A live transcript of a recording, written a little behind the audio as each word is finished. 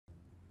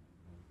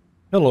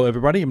Hello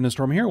everybody, I'm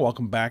Storm here.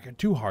 Welcome back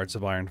to Hearts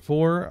of Iron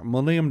 4,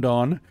 Millennium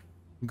Dawn,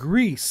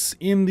 Greece.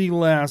 In the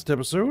last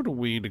episode,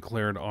 we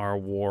declared our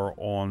war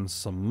on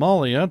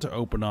Somalia to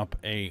open up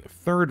a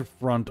third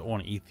front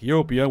on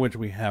Ethiopia, which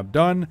we have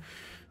done.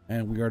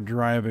 And we are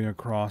driving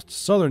across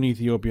southern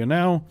Ethiopia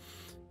now.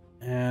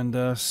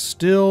 And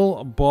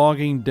still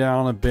bogging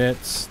down a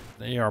bit.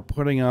 They are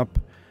putting up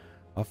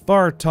a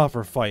far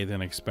tougher fight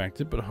than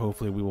expected, but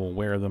hopefully we will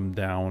wear them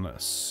down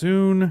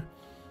soon.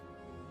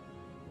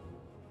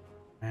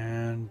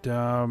 And,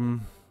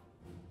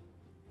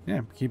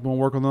 yeah, keep on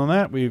working on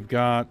that. We've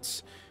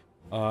got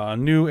a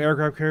new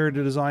aircraft carrier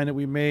design that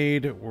we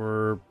made.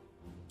 We're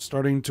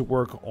starting to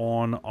work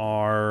on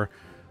our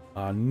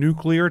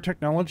nuclear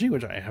technology,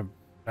 which I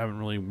haven't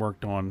really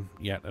worked on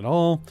yet at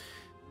all.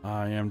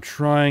 I am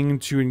trying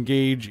to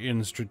engage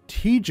in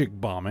strategic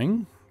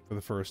bombing for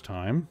the first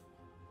time.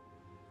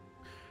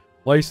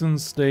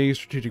 Licensed a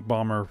strategic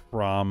bomber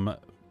from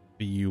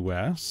the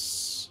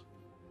US.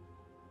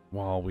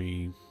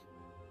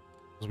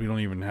 Because we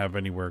don't even have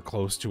anywhere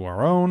close to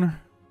our own.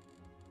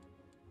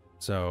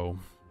 So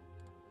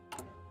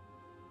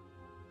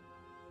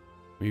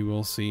we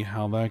will see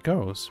how that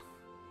goes.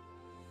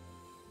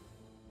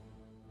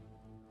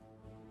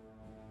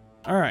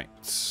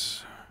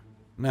 Alright.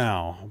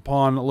 Now,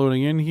 upon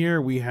loading in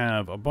here, we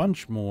have a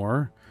bunch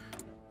more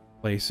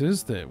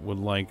places that would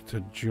like to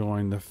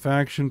join the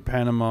faction.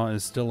 Panama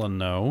is still a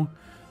no.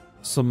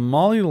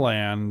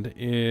 Somaliland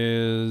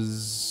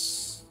is...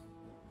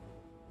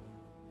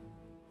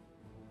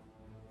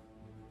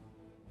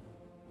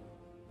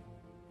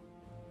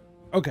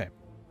 okay.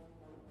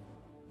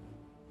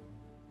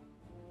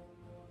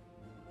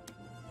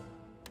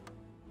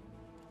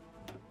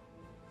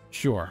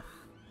 Sure.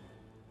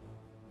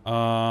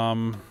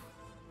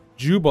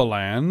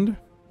 Jubaland.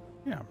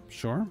 Yeah,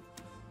 sure.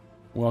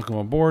 Welcome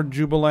aboard,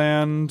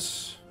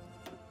 Jubaland.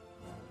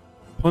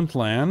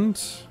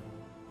 Puntland.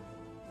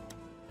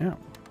 Yeah,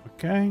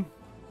 okay.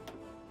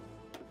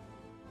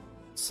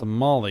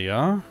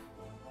 Somalia.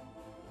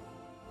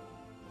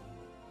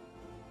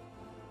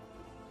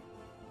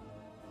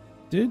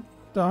 Did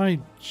I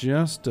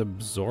just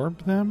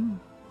absorb them?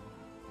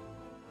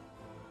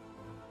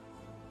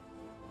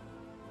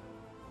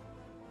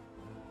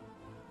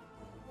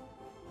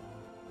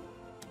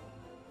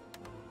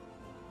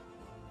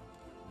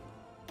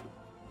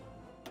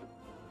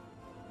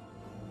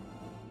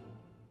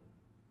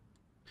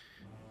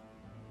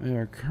 They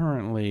are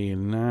currently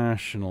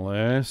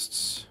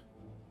nationalists,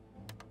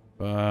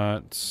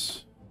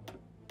 but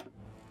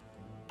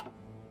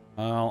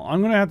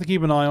I'm going to have to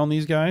keep an eye on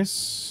these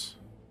guys.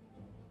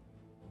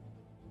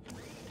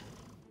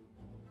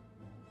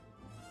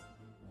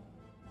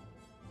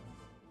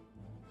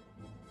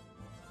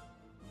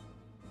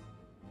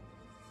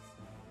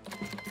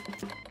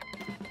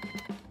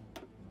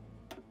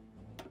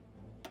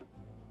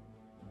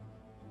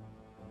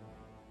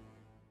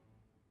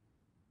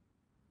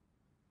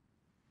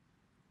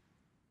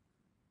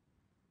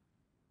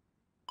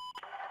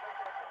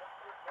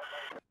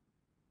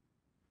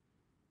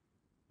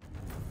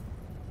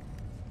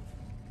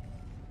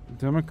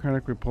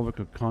 Democratic Republic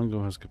of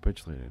Congo has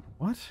capitulated.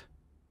 What?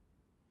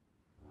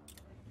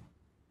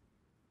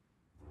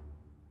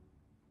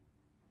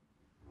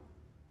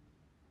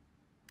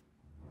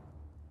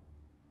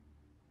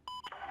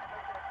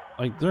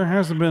 Like, there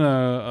hasn't been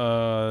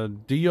a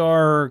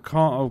DR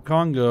of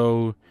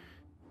Congo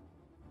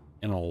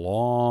in a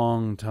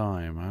long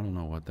time. I don't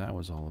know what that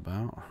was all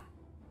about.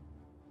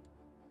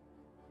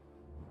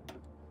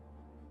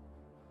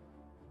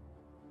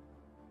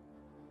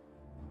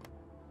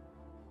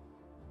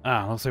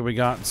 Looks like we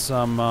got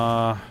some,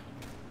 an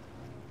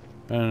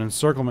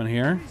encirclement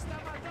here.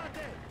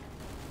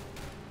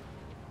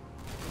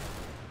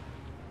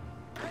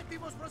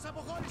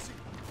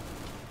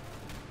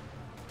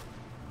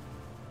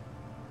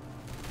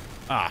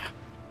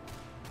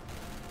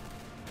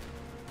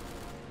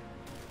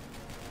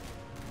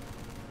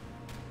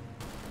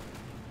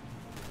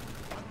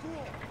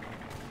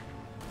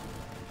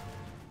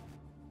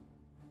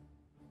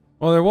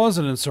 Well, there was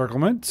an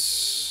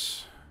encirclement.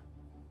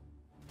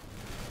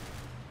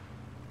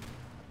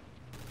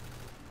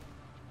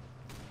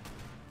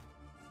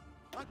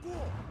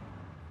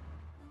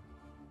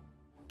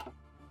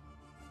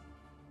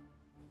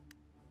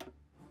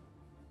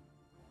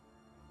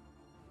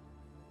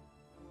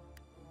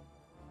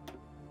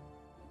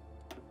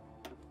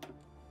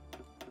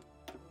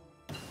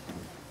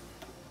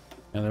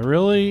 And there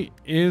really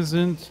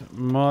isn't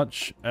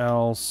much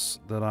else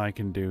that I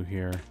can do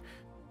here.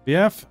 The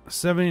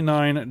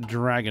F-79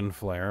 Dragon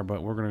Flare,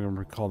 but we're going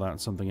to call that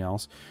something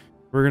else.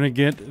 We're going to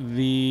get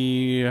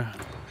the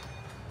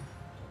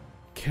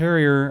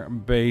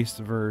carrier-based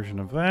version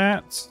of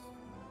that.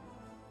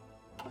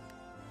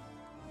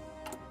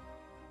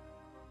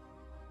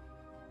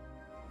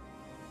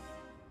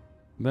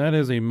 That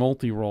is a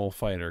multi-role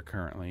fighter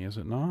currently, is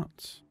it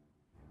not?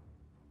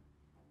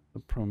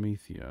 The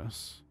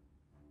Prometheus.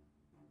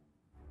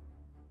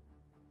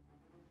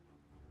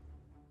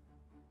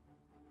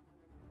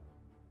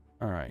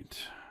 All right.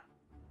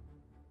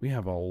 We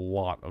have a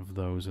lot of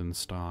those in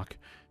stock.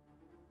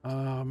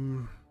 I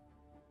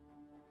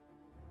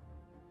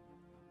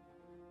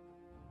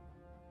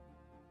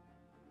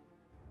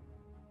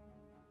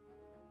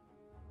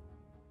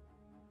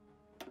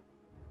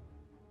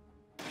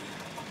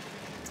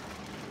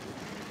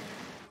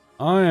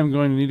am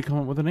going to need to come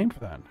up with a name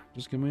for that.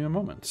 Just give me a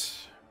moment.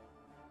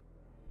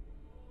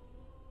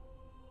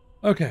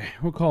 Okay,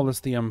 we'll call this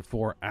the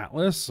M4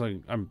 Atlas.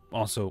 I'm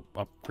also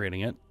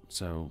upgrading it,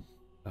 so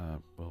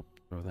we'll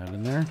throw that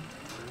in there.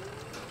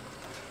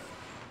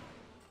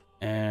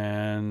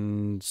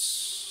 And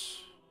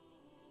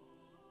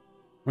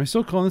am I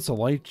still calling this a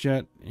light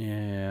jet?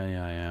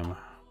 Yeah, I am.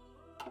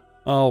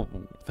 I'll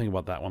think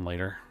about that one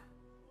later.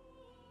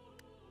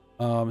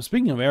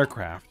 Speaking of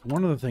aircraft,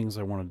 one of the things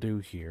I want to do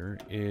here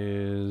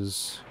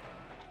is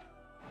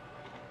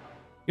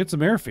get some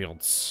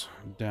airfields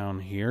down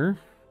here.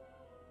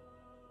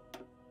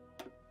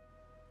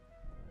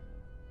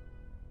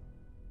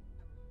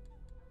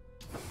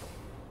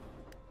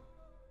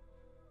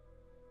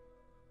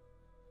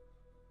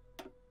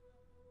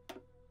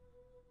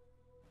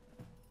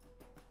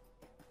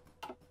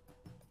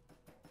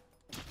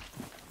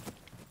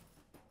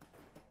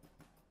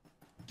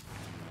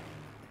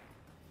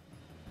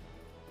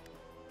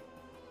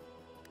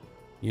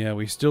 Yeah,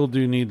 we still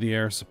do need the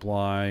air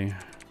supply.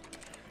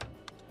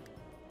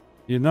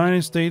 The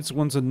United States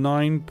wants a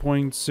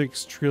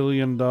 $9.6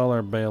 trillion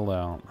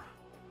bailout.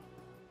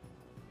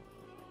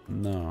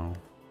 No,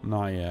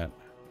 not yet.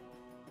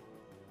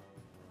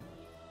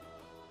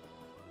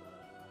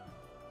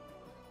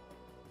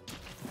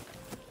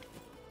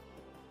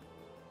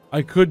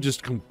 I could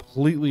just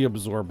completely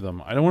absorb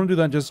them. I don't want to do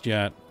that just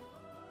yet,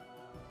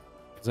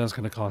 because that's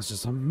going to cause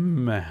just a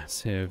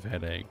massive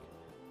headache,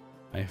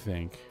 I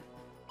think.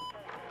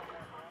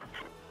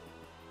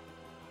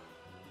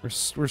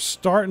 We're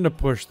starting to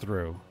push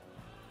through.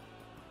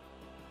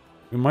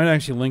 We might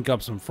actually link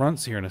up some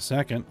fronts here in a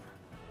second.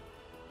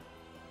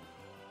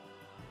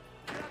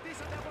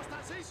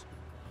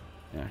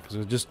 Yeah,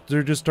 because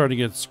they're just starting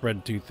to get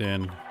spread too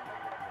thin.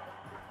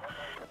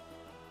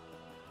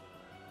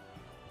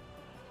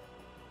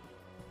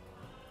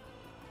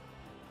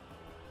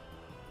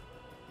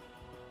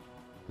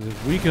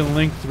 If we can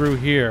link through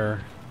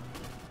here,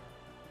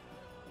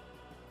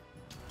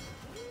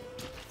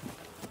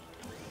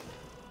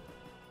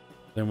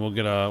 then we'll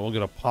get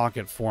a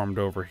pocket formed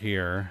over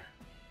here.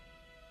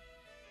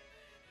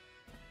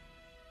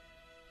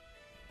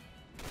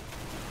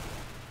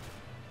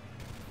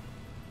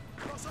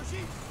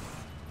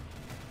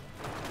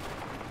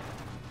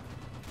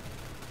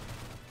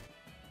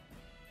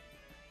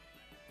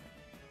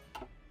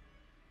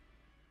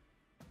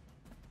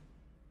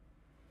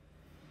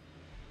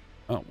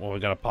 Oh, well, we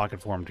got a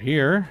pocket formed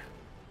here.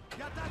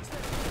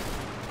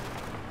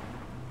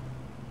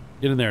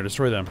 Get in there,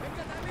 destroy them.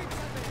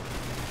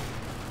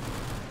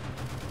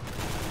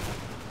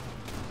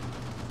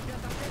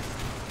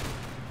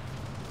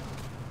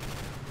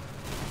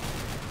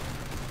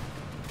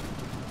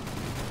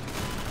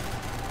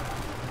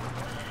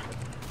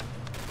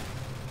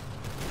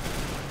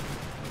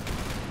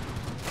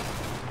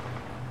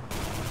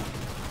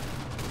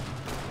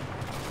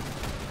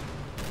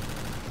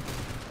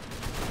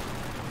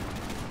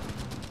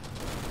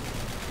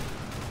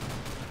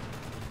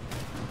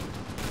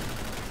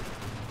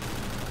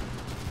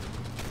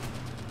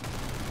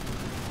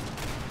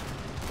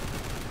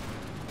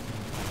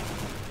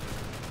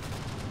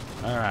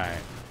 Alright.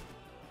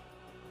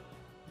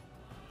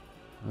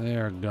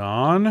 They're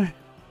gone.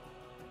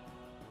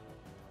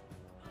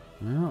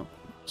 Well,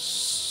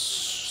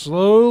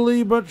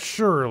 slowly but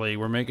surely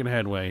we're making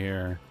headway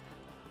here.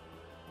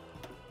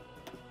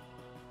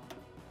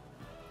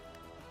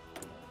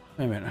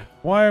 Wait a minute.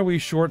 Why are we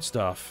short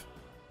stuff?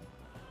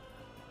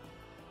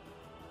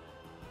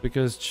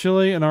 Because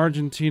Chile and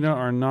Argentina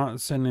are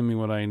not sending me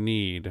what I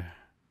need.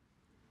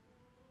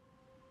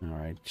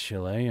 Alright,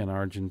 Chile and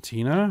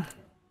Argentina.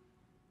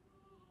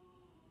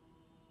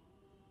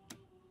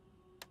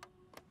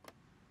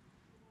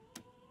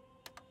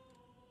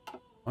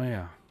 Oh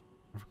yeah,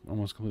 I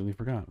almost completely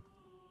forgot.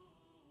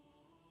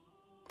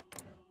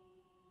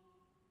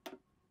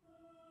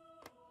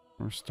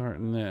 We're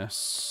starting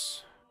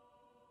this.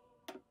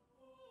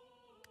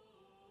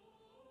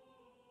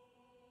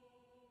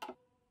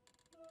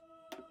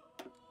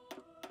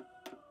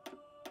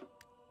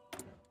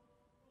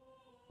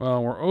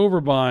 Well, we're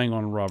overbuying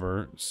on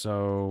rubber,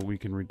 so we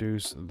can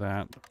reduce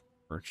that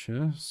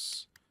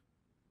purchase.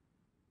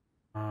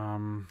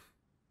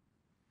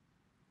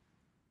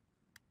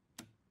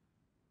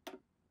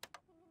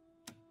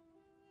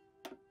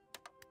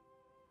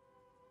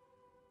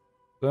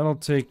 That'll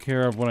take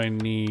care of what I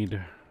need.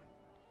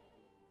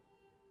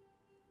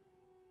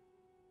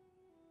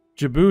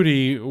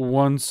 Djibouti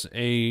wants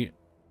a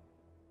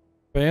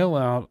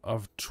bailout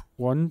of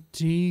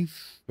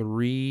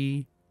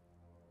 $23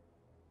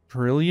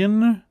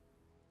 trillion.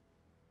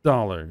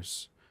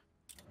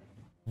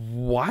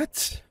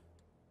 What?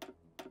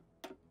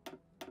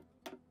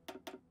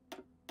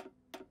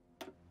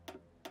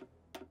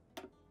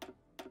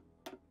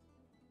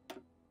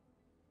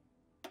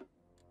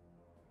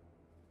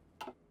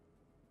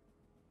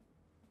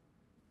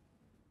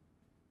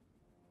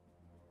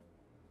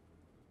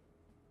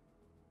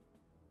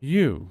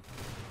 You.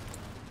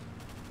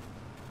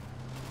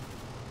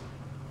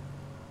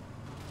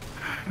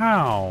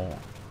 How?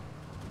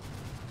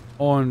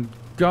 On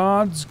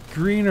God's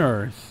green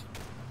earth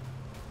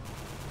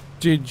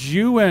did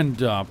you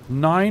end up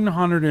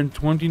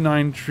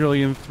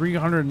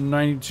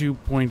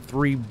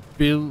 929,392.3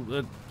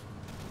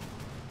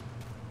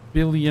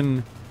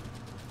 billion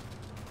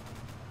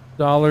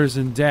dollars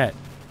in debt?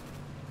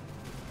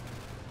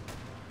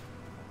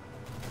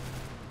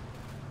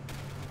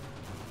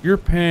 You're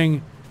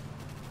paying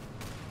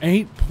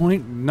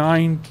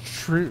 $8.9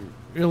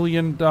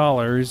 trillion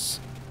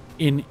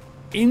in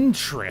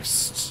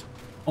interest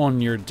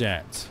on your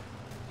debt.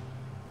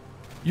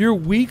 Your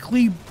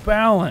weekly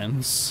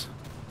balance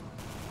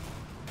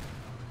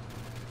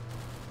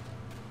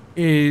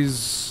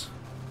is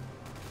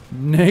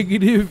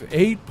negative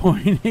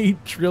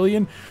 8.8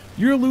 trillion.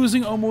 You're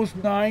losing almost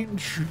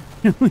 $9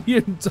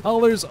 trillion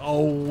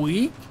a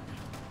week?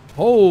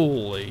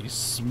 Holy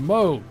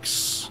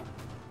smokes.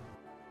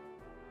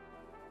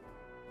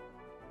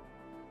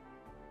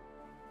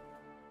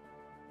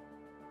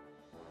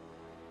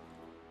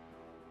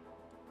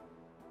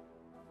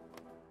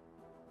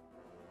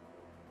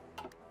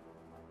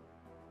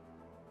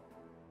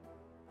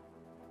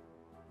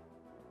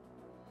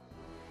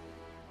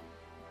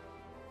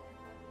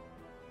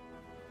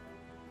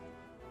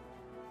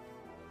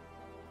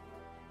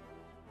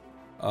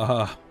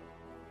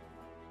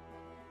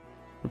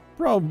 We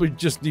probably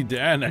just need to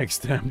annex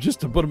them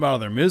just to put them out of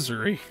their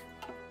misery.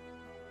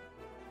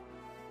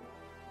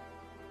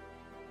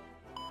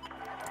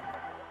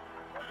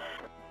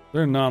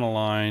 They're not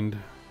aligned.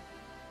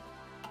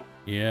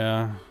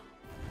 Yeah.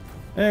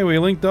 Hey, we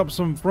linked up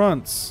some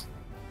fronts.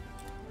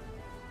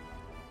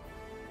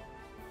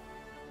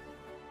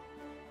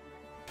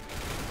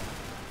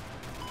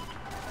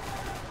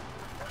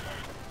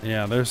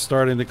 Yeah, they're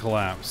starting to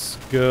collapse.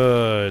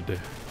 Good.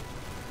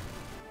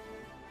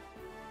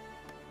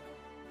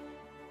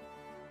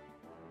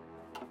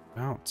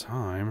 About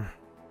time.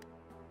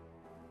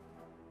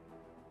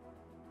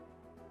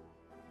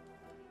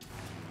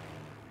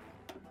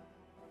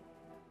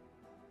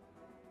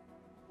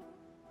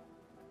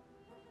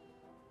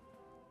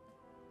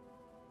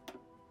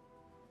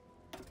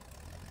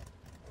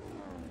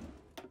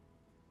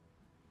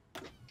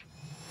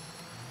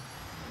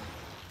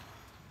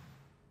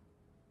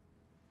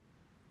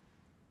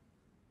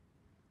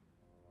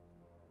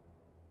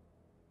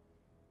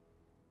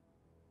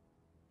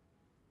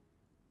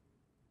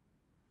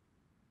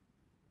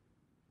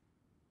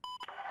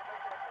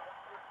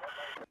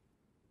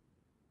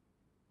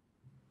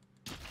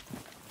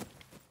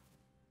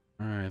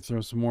 Alright, throw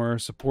some more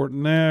support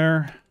in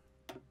there.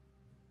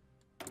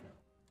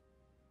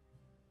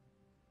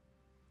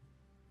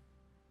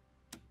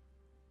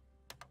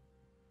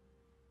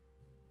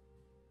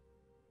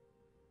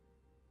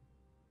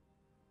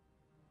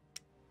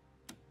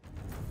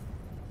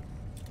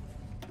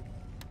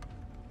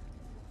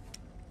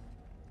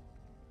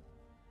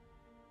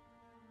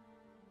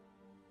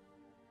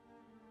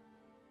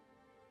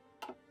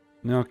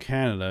 Now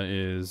Canada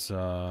is,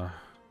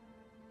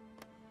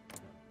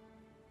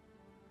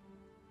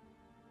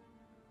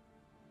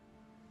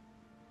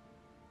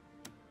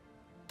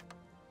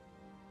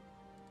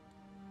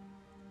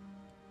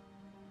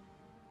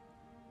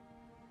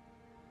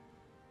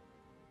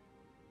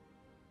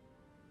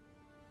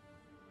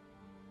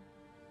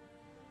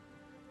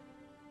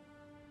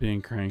 being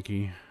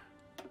cranky.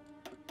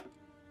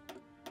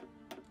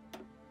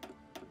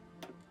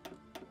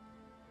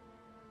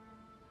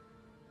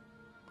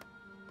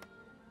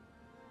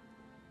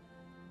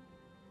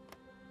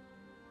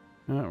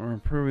 We're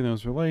improving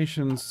those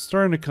relations.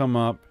 Starting to come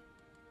up.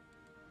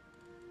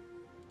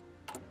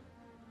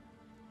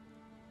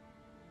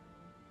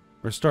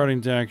 We're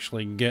starting to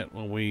actually get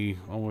what we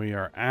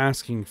are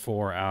asking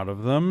for out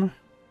of them.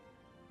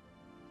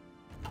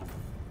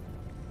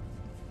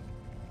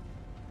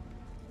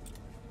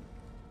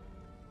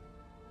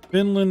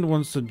 Finland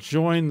wants to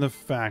join the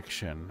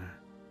faction.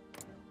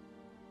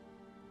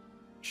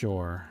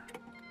 Sure.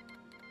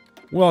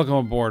 Welcome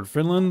aboard,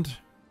 Finland.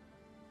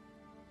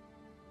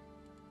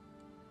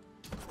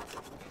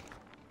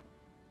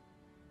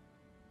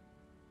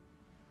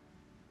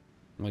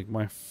 Like,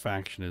 my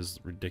faction is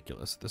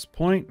ridiculous at this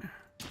point.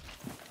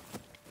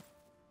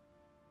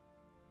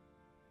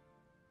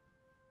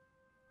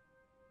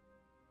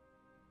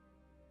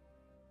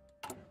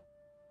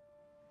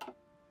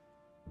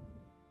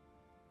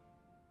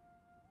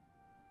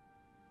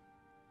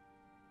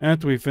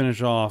 After we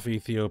finish off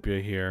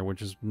Ethiopia here,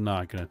 which is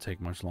not going to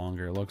take much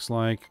longer, it looks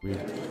like.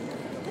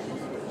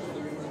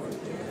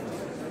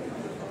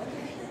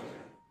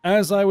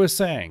 As I was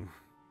saying,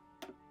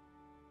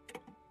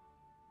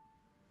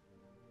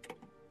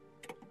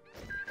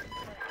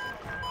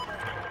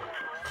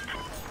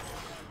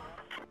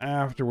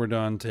 after we're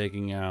done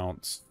taking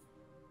out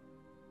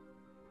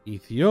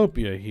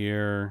Ethiopia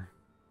here,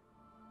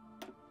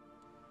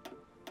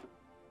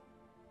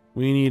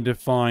 we need to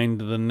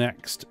find the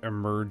next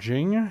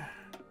emerging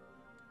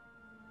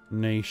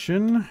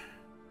nation.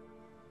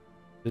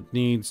 that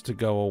needs to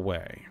go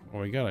away.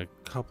 Well, we got a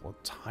couple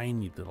of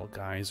tiny little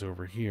guys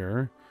over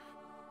here.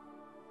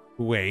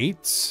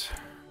 Wait.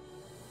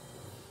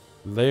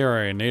 They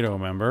are a NATO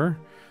member,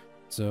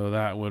 so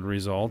that would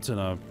result in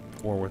a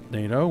war with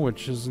NATO,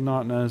 which is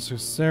not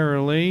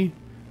necessarily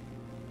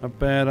a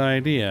bad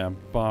idea.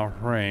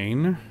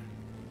 Bahrain.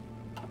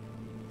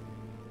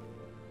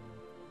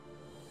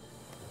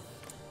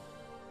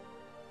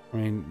 I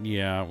mean,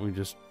 yeah, we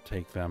just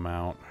take them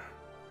out.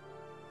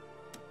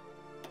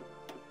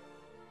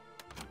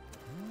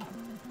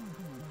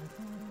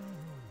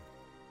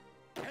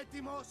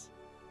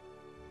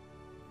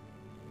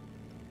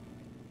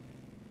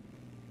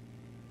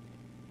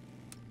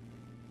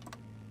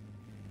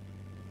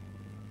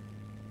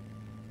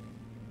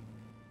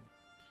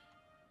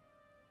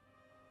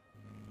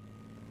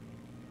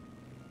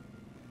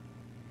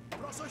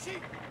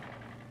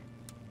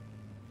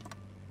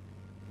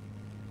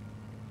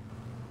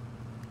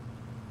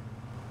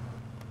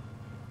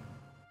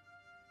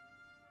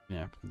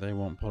 Yeah, they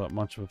won't put up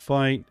much of a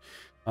fight.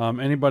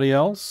 Anybody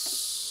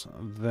else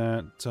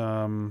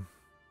that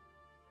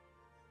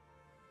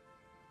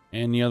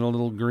any other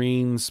little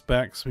green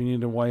specks we need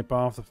to wipe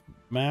off the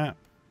map?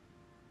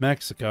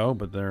 Mexico,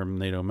 but they're a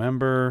NATO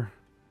member.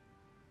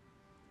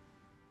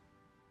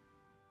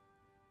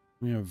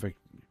 We have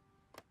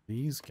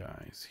these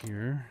guys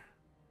here.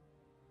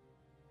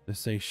 The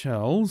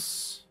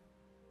Seychelles.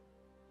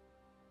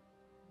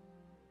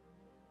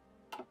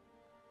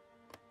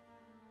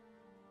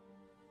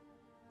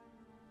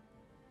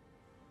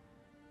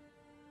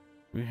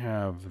 We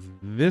have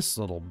this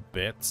little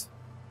bit.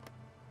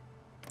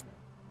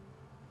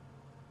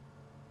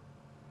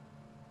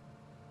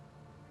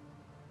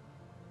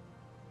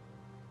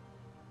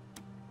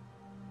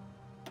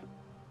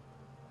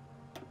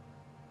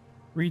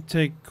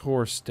 Retake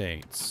core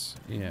states.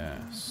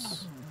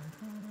 Yes.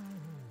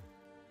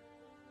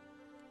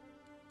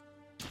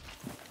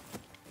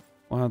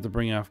 We'll have to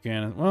bring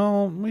Afghanistan.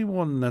 Well, we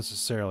won't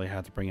necessarily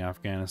have to bring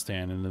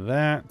Afghanistan into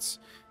that.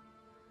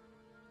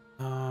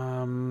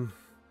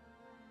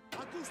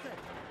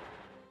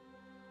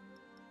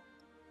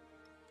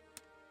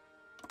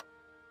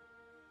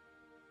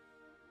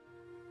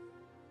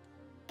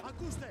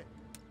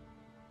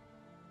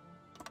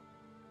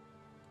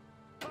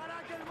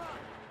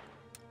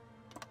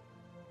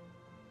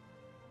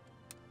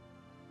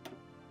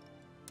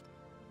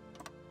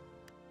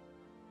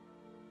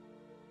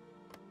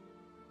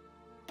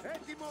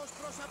 Έτοιμος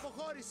προς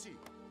αποχώρηση.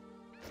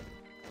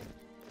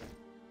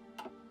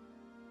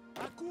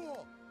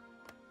 Ακούω.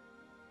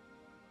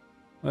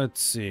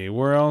 Let's see,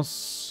 where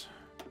else?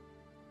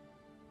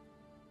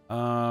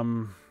 I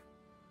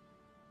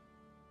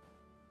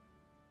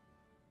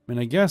mean,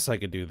 I guess I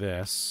could do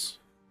this.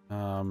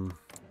 Can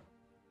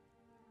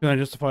I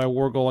justify a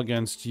war goal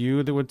against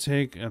you that would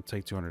take? It'll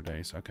take 200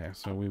 days. Okay,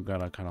 so we've got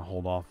to kind of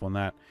hold off on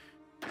that.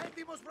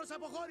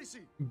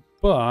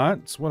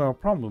 But what I'll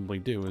probably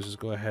do is just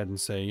go ahead and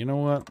say, you know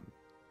what?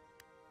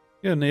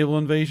 Get a naval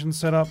invasion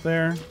set up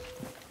there.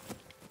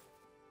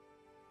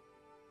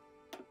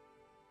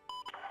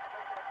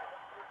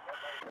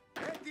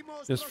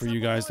 Just for you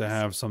guys to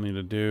have something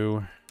to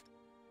do.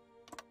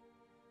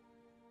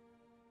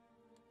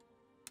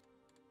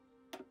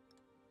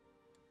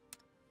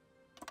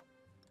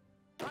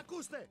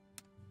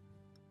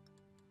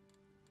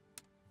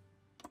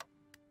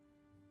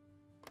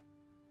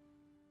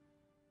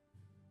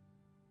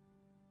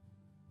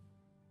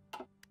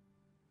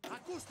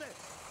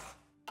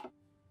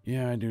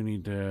 Yeah, I do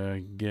need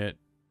to get...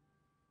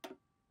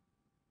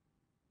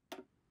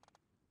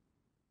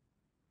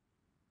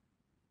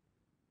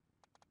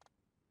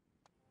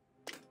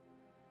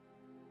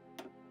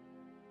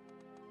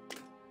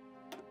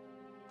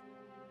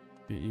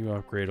 Get you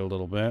upgrade a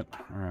little bit.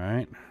 All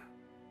right.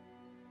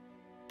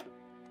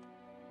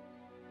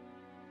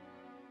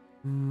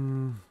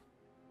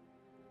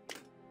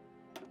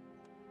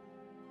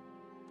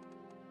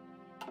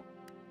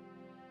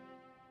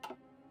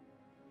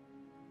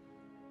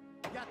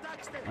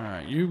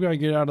 Alright, you gotta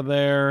get out of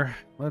there.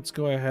 Let's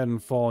go ahead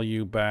and follow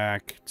you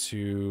back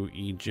to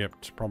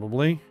Egypt,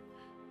 probably.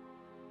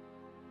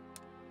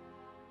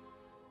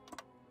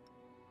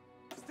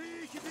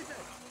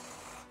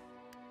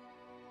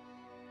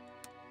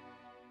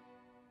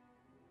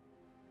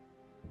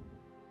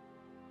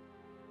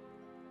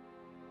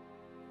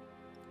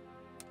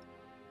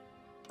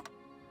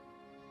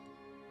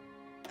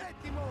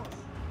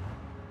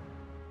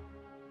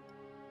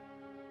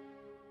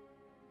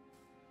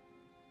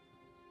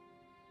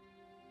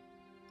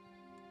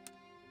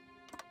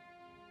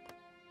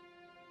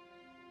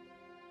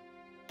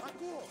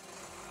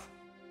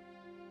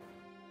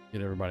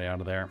 Get everybody out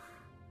of there.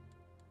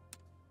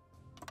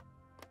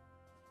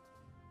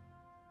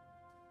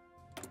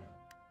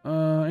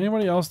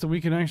 Anybody else that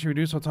we can actually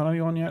reduce autonomy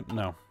on yet?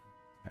 No.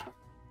 Okay.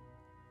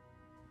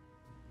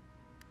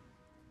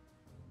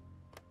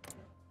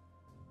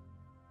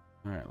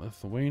 All right,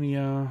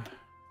 Lithuania.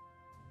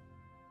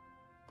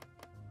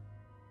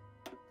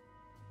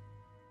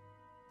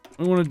 What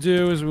we want to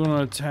do is we want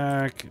to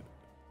attack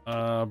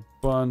a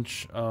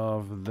bunch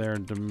of their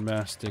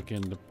domestic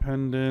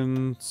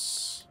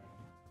independence.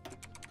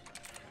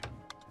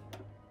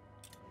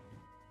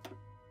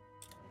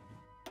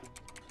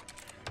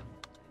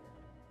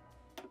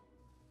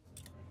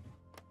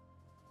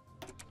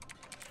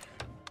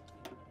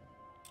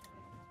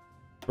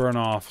 Burn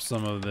off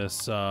some of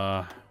this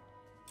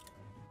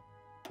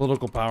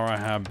political power I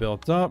have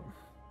built up.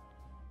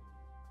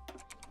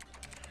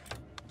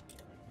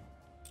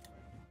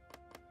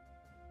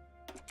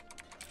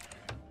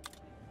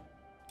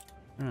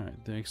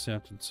 Alright, they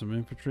accepted some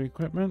infantry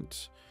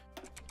equipment.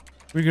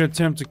 We could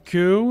attempt a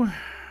coup.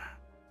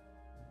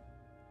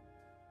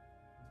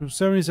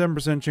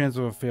 77% chance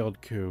of a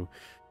failed coup.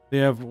 They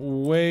have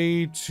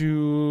way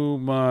too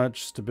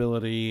much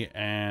stability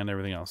and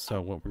everything else.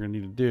 So what we're going to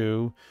need to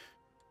do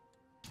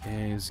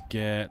is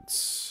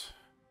get...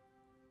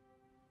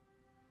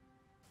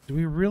 Do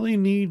we really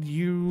need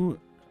you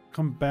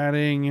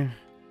combating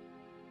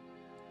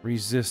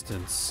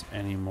resistance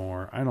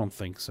anymore? I don't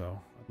think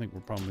so. I think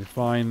we're probably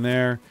fine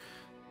there.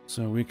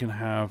 So we can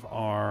have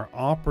our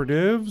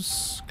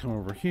operatives come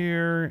over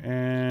here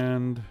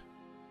and...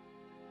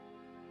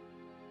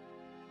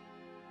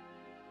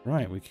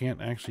 Right, we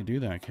can't actually do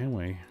that, can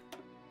we?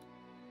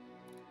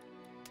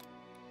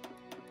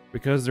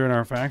 Because they're in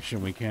our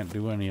faction, we can't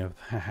do any of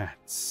that.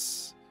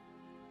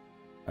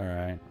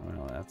 Alright,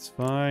 well, that's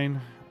fine,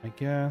 I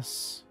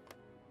guess.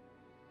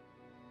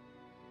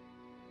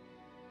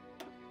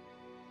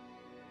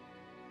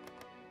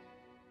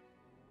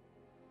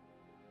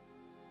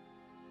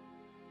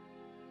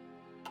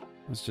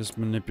 Let's just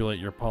manipulate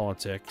your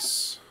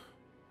politics.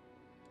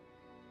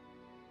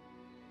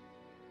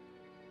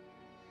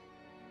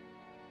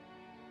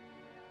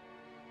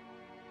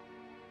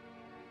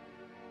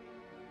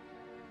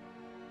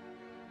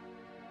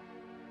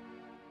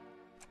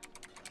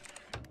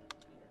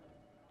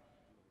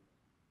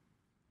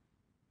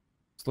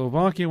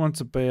 Slovakia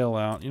wants a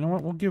bailout. You know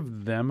what? We'll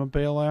give them a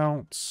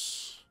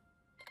bailout.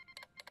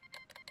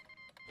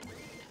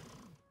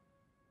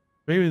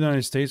 Maybe the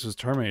United States was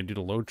terminated due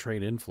to low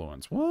trade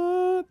influence.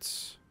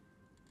 What?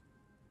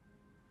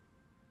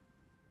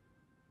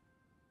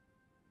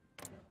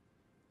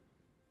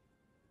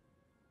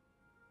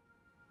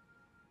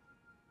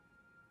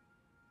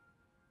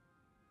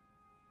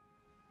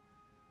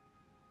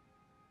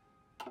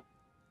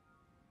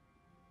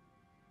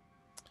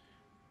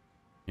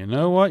 You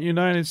know what,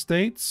 United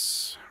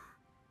States?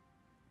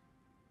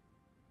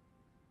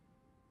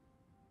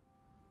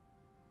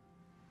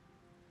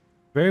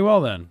 Very well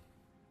then.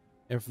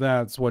 If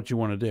that's what you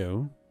want to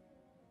do.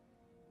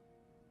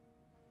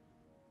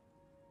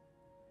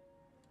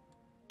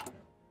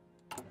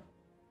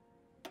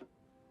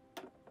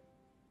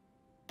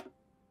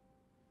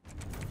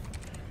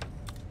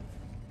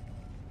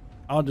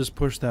 I'll just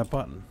push that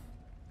button.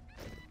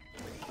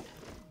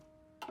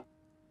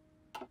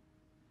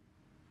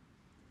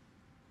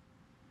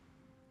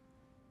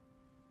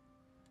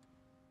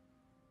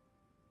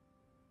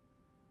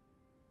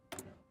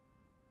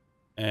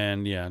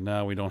 And yeah,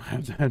 now we don't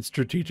have that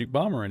strategic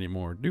bomber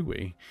anymore, do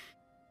we?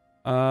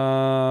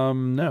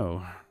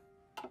 No.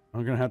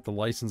 I'm gonna have to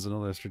license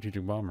another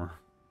strategic bomber.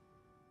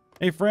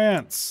 Hey,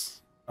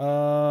 France! You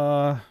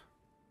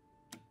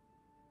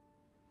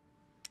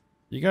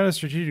got a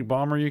strategic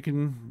bomber you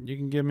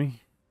can give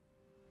me?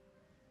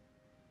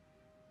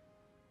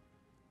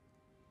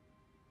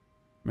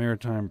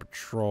 Maritime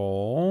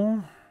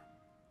patrol.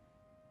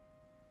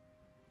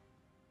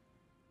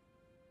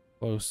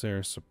 Close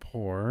air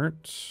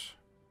support.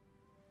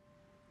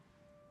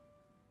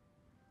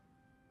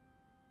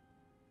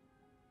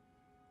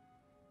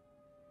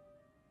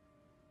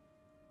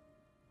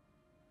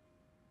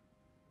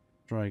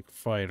 Strike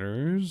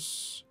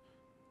fighters.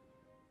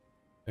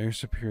 Air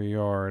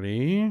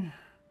superiority.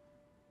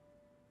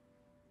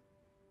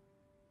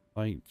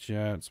 Light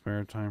jets,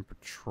 maritime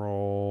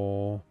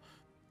patrol.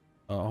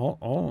 Hold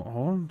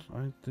on.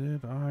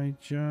 I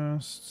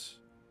just...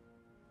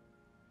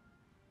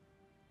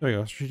 There we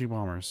go, strategic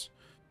bombers.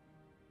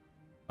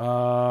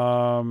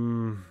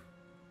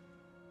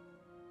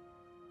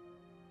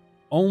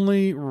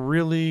 Only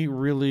really,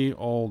 really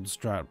old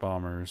strat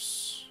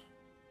bombers.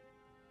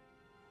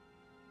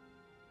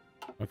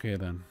 Okay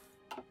then.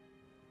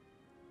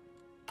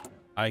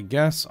 I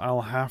guess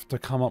I'll have to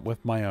come up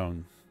with my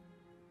own.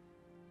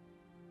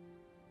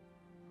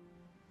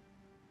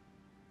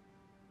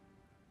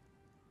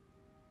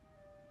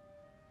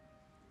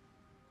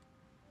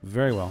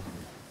 Very well.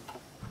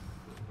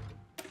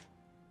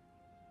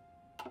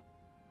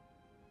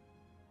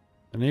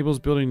 Enables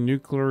building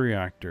nuclear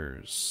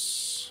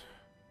reactors.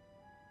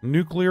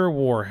 Nuclear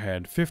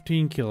warhead,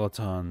 15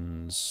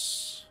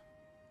 kilotons.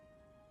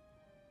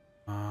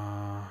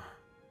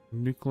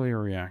 Nuclear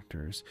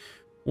reactors.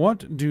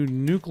 What do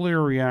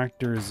nuclear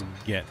reactors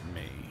get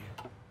me?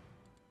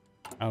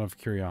 Out of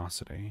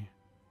curiosity.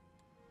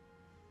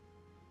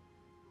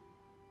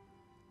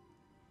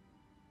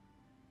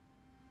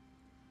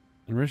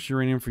 Enriched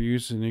uranium for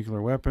use in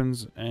nuclear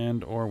weapons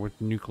and or with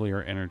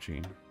nuclear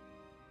energy.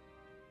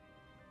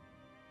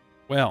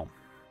 Well,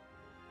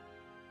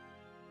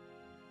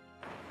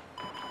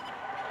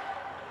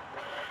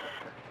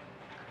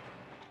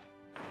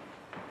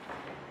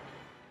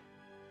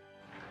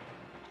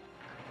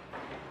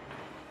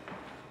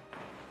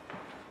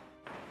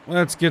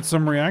 Let's get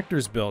some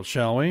reactors built,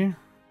 shall we?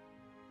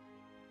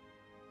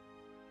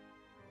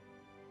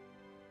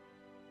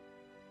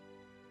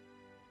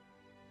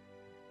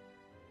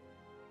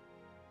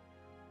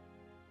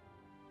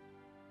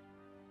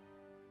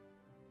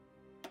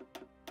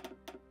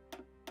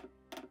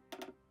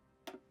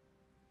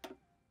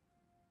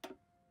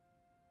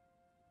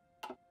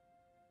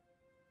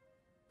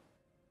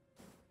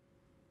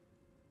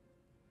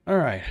 All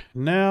right,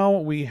 now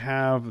we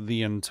have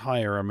the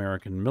entire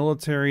American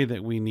military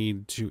that we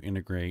need to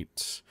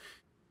integrate.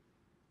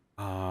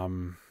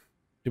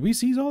 Did we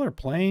seize all their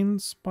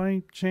planes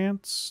by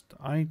chance?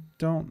 I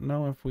don't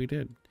know if we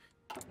did.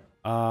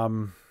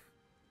 Well,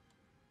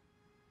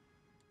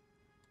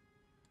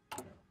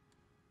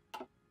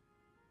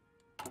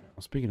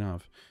 speaking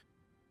of,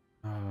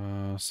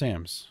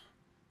 SAMs.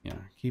 Yeah,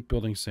 keep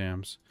building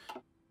SAMs.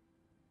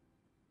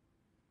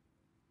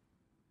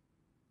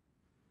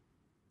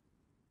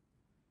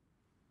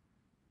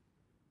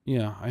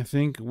 Yeah, I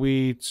think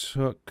we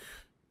took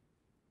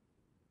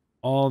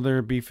all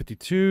their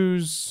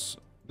B-52s,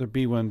 their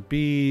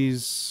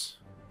B-1Bs.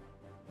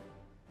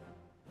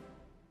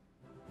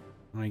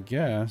 I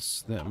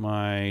guess that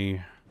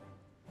my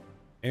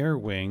air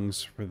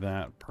wings for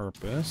that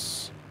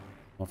purpose.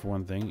 Well, for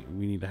one thing,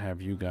 we need to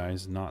have you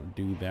guys not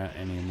do that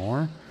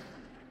anymore.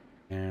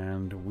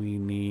 And we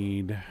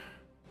need...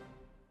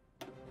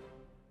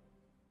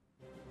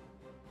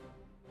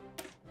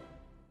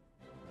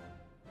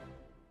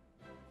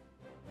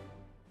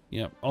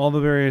 Yep, all the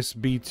various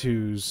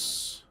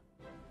B2s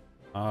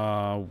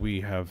we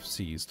have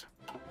seized.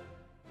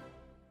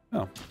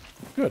 Oh,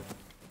 good.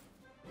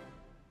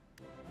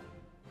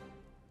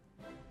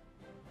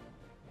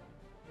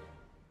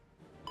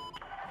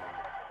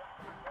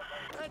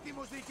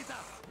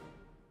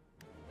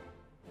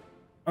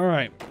 All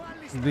right,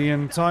 the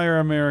entire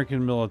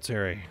American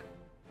military.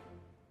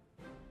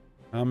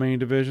 How many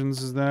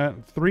divisions is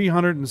that?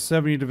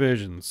 370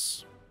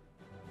 divisions.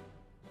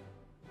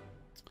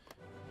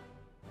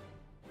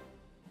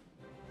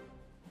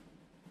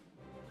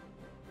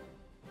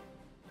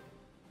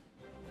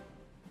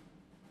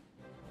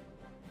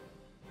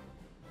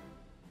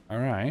 All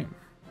right,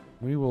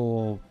 we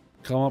will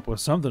come up with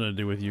something to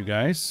do with you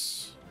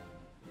guys.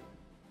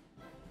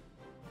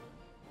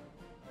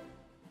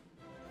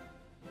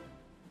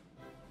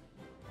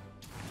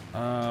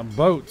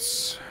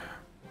 Boats.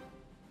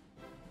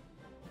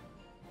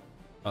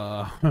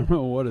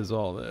 What is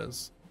all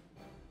this?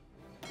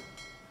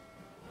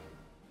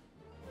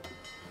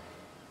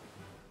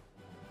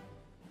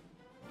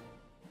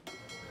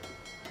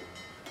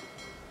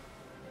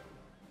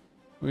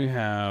 We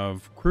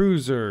have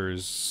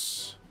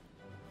cruisers.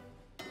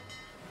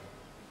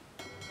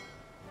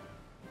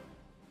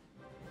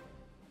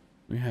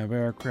 We have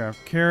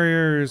aircraft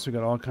carriers. We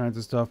got all kinds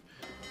of stuff.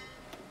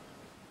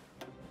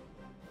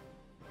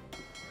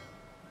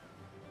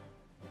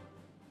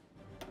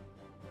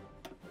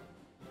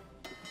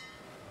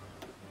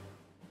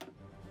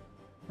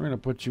 We're going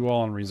to put you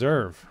all in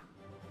reserve.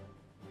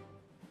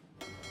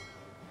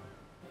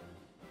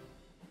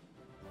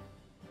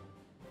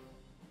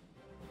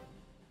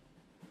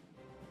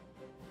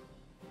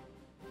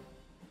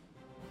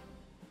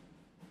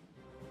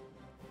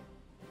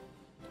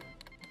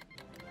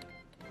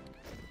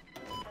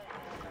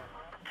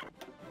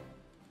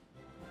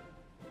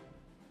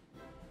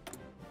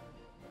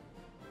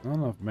 Not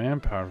enough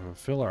manpower to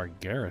fulfill our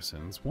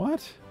garrisons.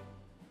 What?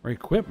 Or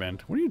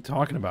equipment? What are you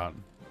talking about?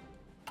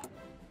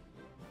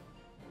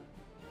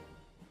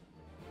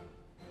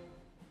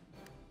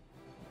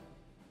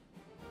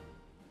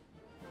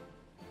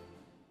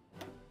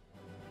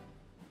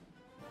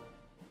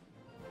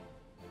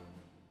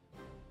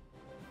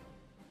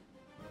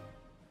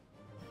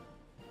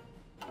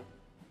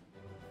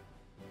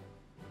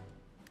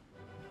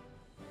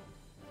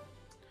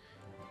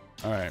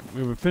 Alright, we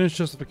have a finished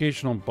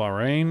justification on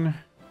Bahrain.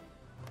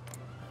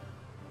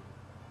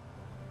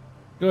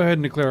 Go ahead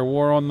and declare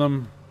war on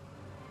them.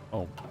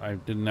 Oh, I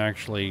didn't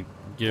actually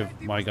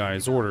give my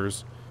guys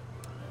orders.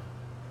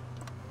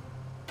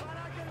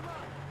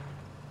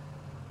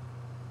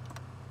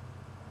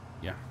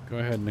 Yeah, go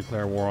ahead and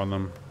declare war on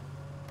them.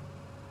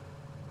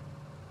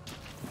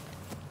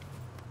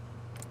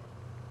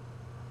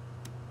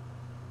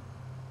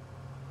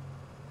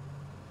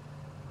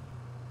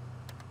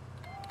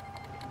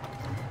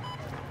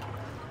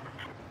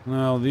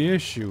 Now, the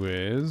issue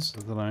is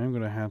that I am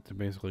going to have to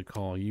basically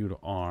call you to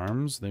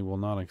arms. They will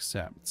not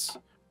accept.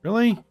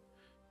 Really?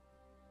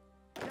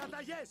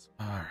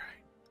 Alright.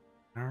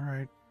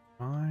 Alright,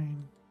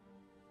 fine.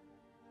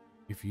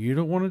 If you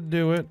don't want to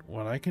do it,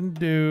 what I can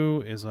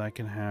do is I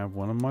can have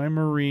one of my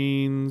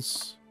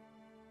Marines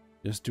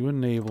just do a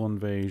naval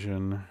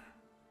invasion.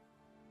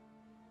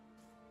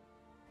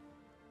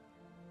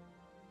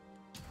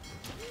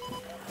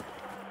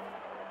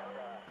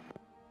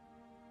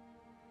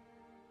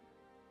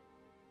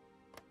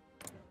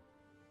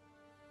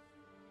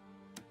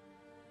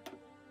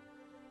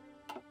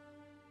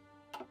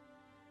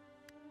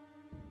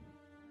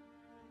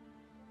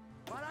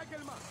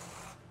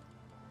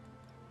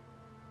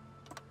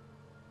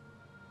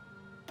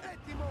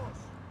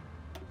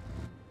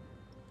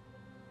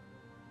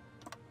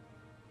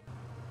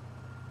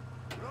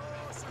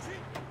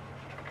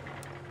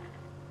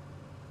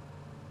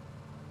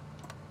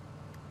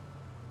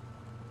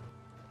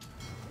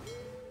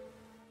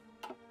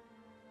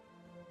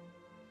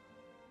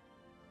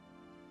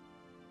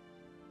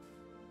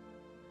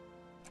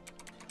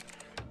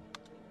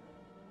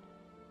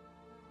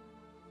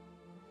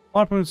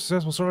 Popular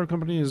successful startup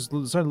company has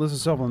decided to list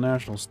itself on the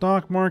national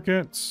stock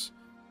markets.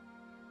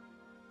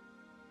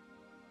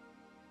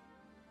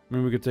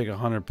 Maybe we could take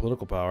 100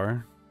 political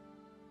power.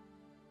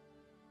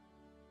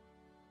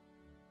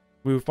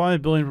 Move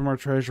 $5 billion from our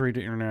treasury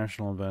to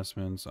international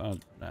investments. Nah,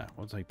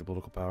 we'll take the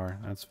political power.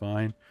 That's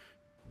fine.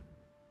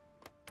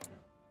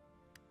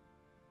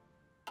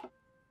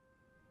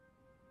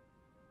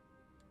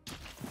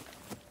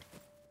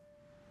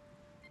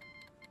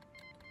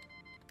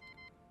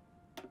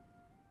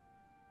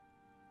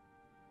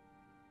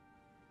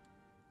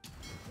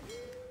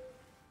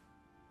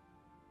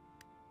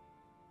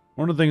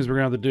 One of the things we're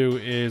going to have to do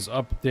is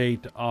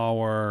update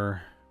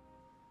our...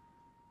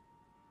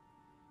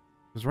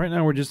 Because right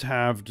now we just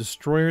have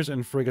destroyers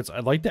and frigates.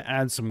 I'd like to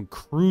add some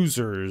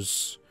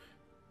cruisers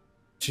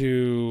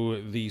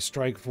to the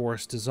Strike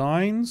Force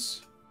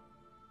designs.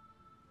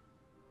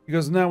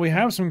 Because now we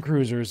have some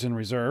cruisers in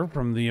reserve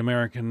from the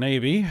American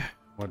Navy.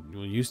 What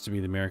used to be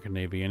the American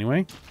Navy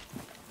anyway.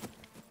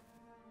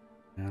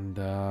 And,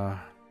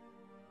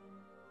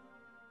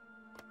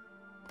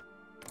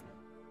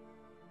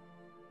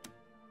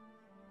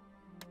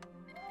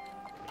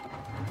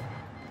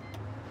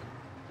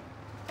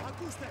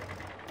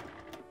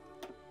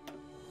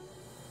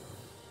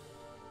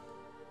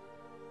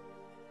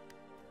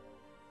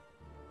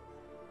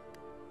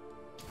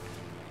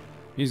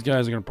 these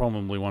guys are going to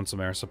probably want some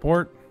air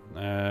support.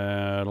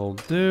 That'll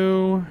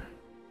do.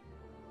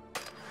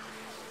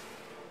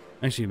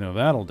 Actually, no,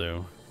 that'll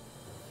do.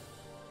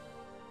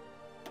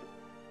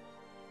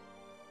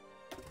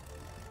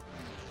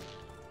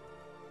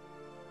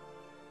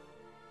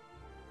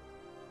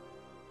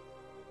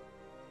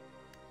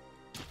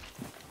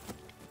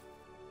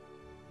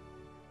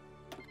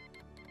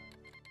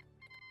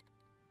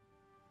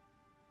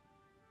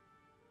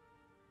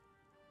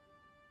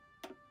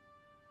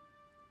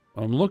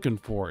 What I'm looking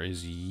for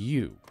is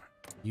you.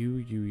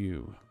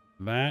 You.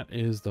 That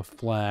is the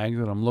flag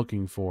that I'm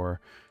looking for.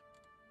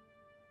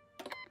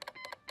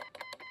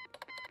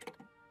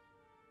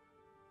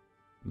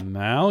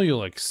 Now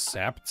you'll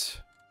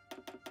accept.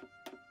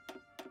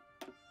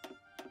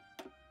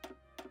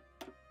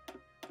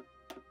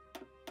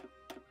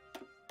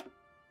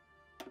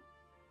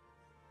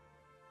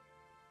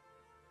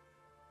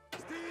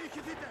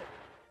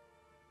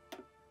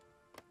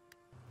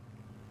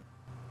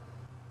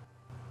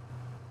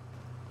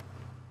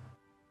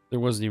 There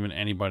wasn't even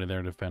anybody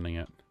there defending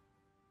it.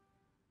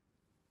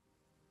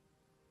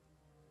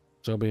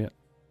 So be it.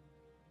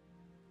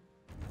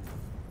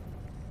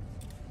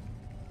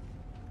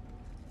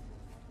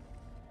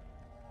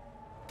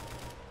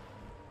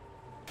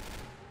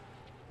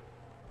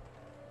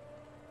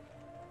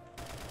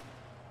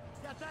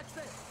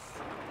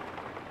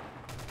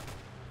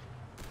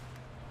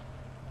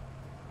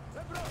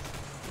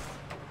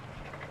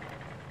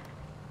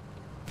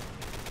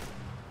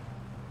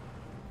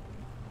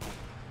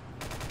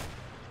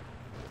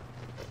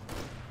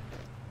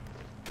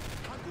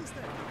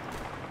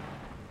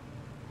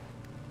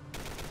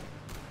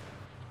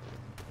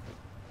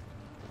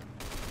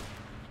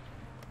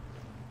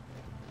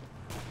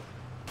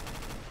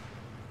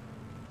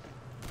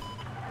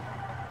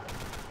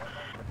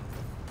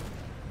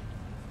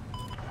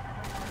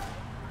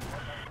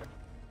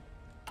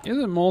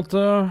 Isn't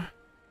Malta?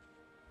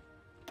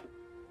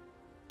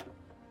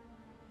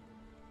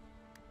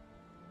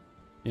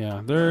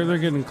 Yeah, they're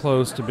getting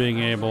close to being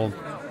able.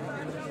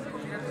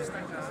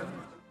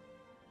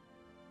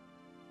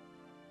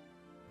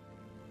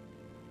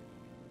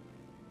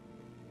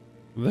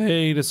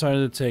 They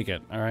decided to take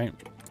it, all right.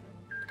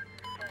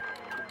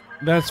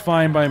 That's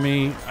fine by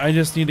me. I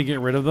just need to get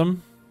rid of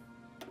them.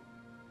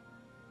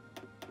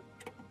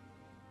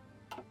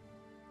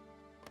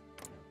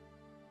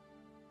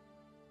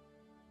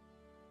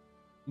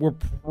 We're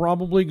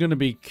probably going to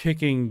be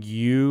kicking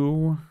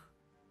you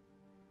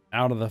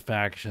out of the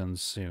faction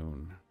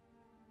soon.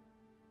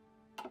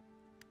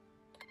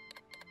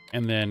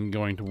 And then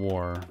going to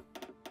war.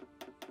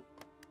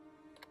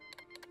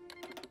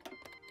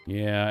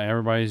 Yeah,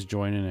 everybody's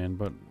joining in,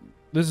 but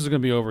this is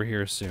going to be over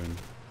here soon.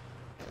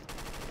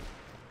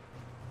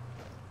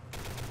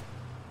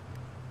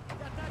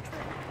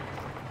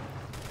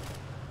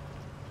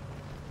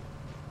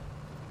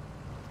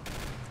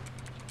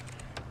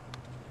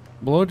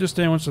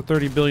 Balochistan wants a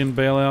 30 billion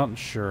bailout?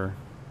 Sure.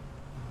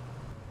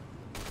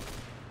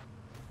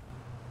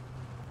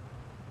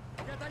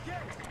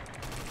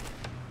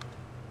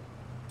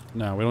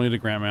 No, we don't need to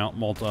grant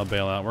Malta a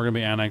bailout. We're going to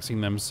be annexing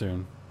them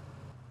soon.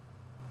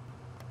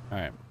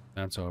 Alright,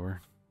 that's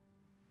over.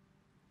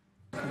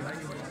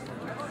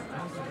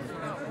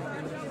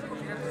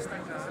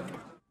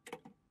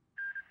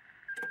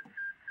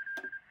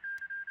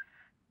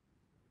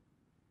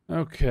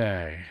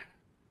 Okay.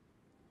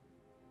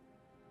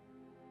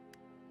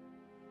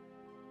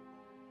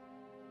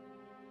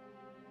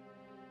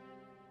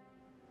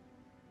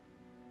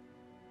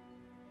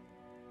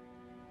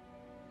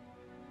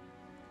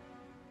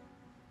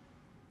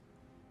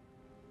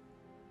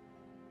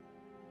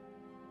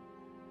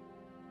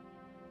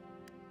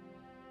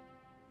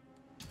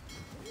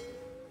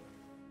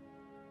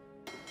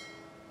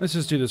 Let's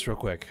just do this real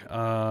quick.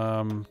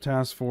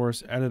 Task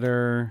force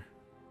editor.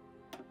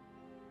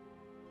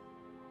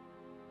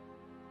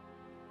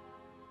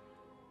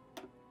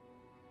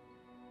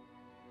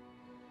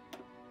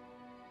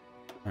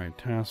 All right,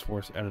 task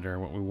force editor.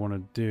 What we want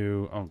to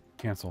do? Oh,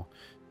 cancel.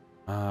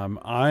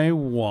 I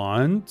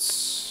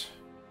want.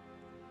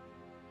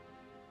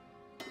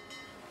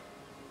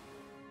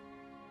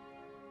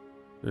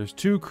 There's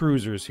 2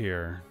 cruisers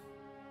here.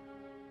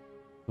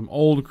 Some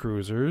old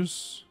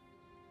cruisers.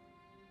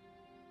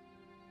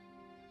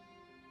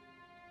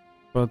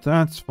 But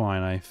that's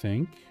fine, I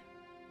think.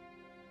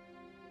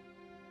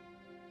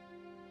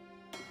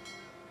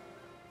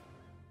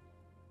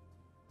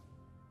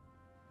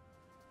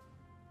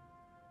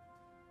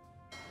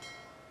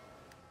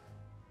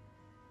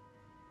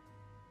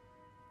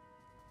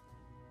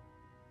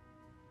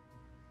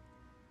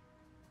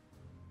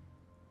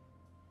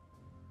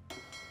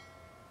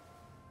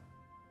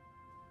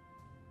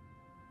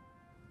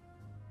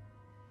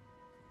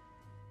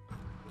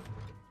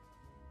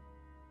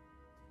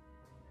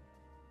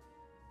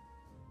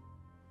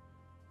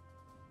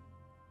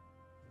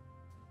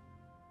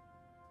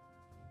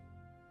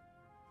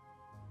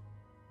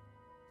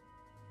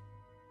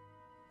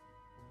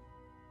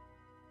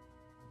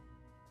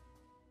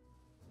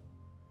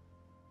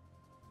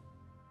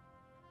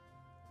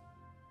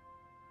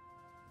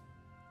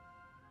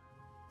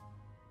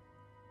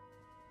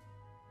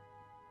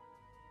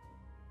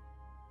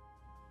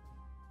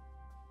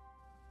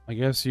 I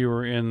guess you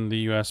were in the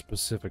U.S.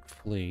 Pacific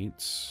Fleet.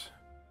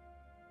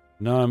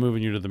 Now I'm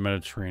moving you to the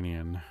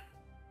Mediterranean.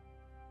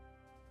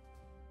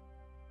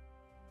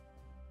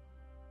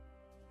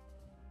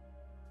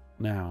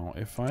 Now,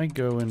 if I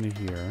go into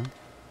here...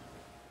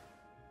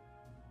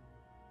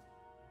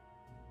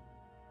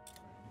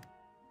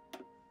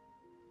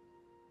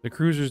 The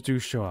cruisers do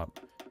show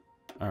up.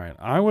 Alright,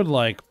 I would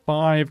like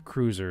 5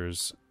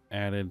 cruisers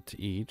added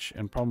to each,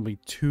 and probably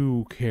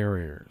 2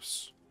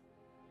 carriers.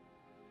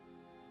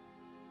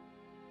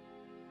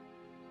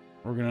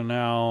 We're gonna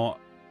now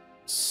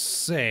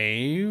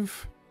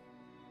save.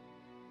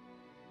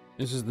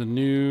 This is the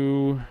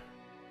new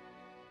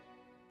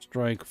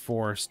Strike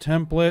Force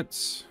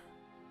template.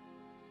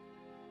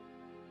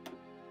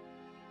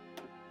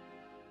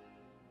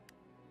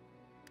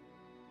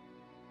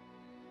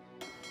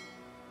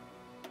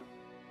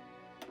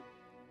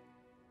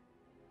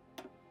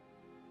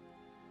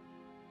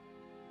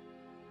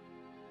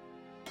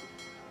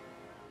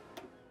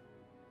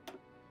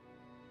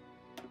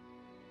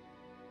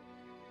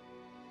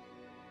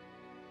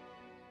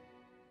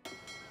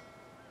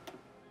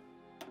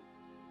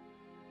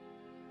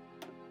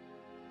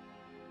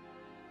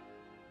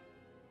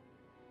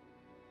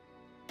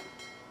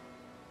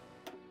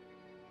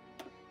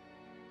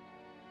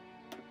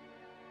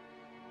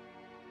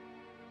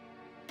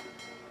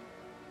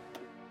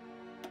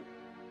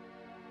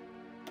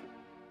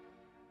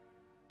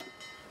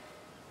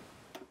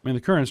 I mean,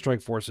 the current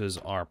strike forces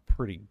are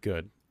pretty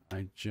good.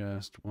 I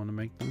just want to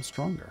make them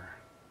stronger.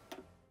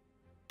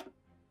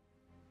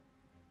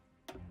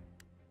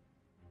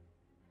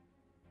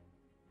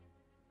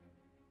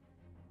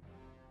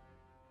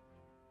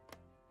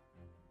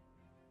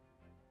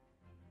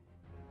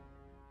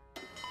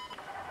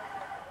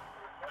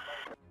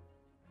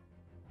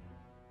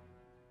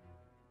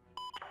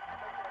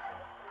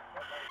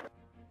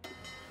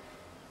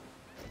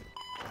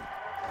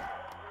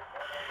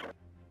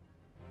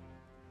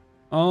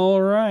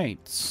 All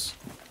right.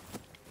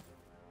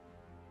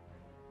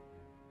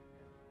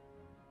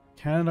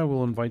 Canada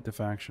will invite the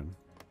faction.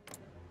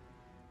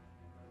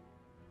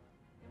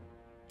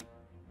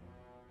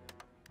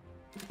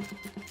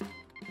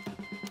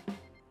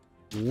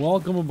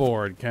 Welcome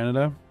aboard,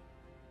 Canada.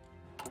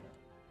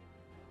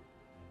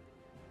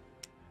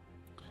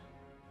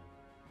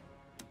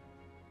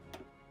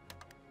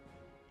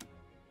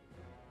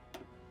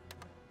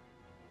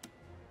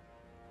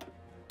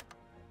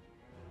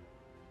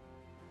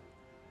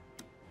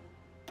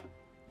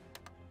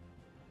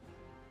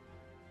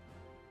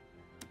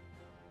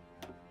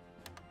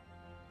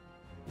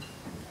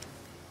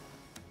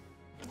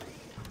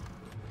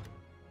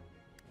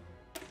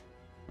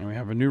 And we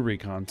have a new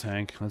recon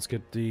tank. Let's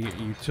get the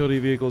utility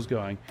vehicles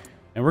going.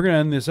 And we're going to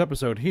end this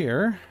episode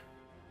here.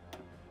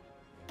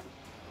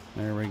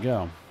 There we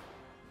go.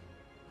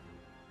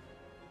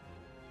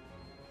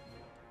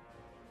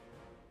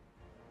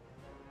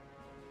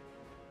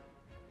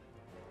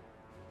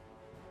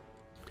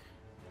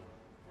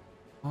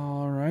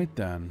 All right,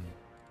 then.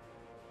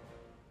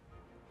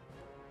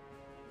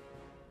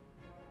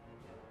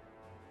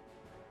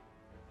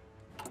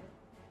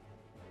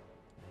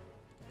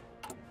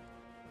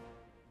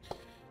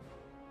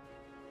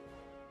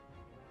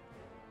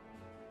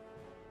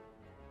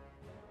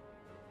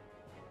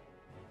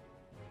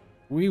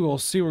 We will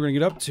see what we're going to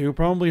get up to.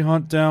 Probably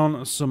hunt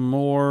down some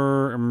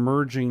more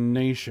emerging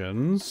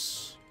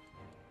nations.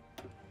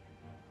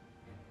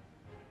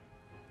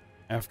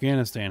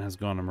 Afghanistan has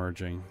gone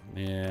emerging.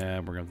 Yeah,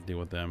 we're going to have to deal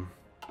with them.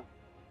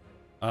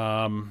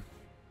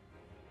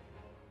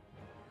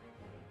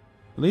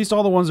 At least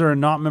all the ones that are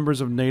not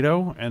members of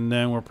NATO, and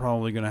then we're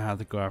probably going to have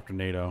to go after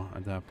NATO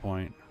at that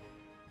point.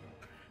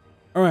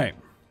 Alright,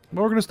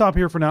 well, we're going to stop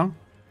here for now.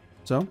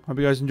 So, hope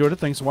you guys enjoyed it.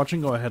 Thanks for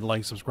watching. Go ahead,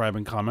 like, subscribe,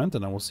 and comment,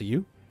 and I will see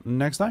you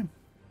next time.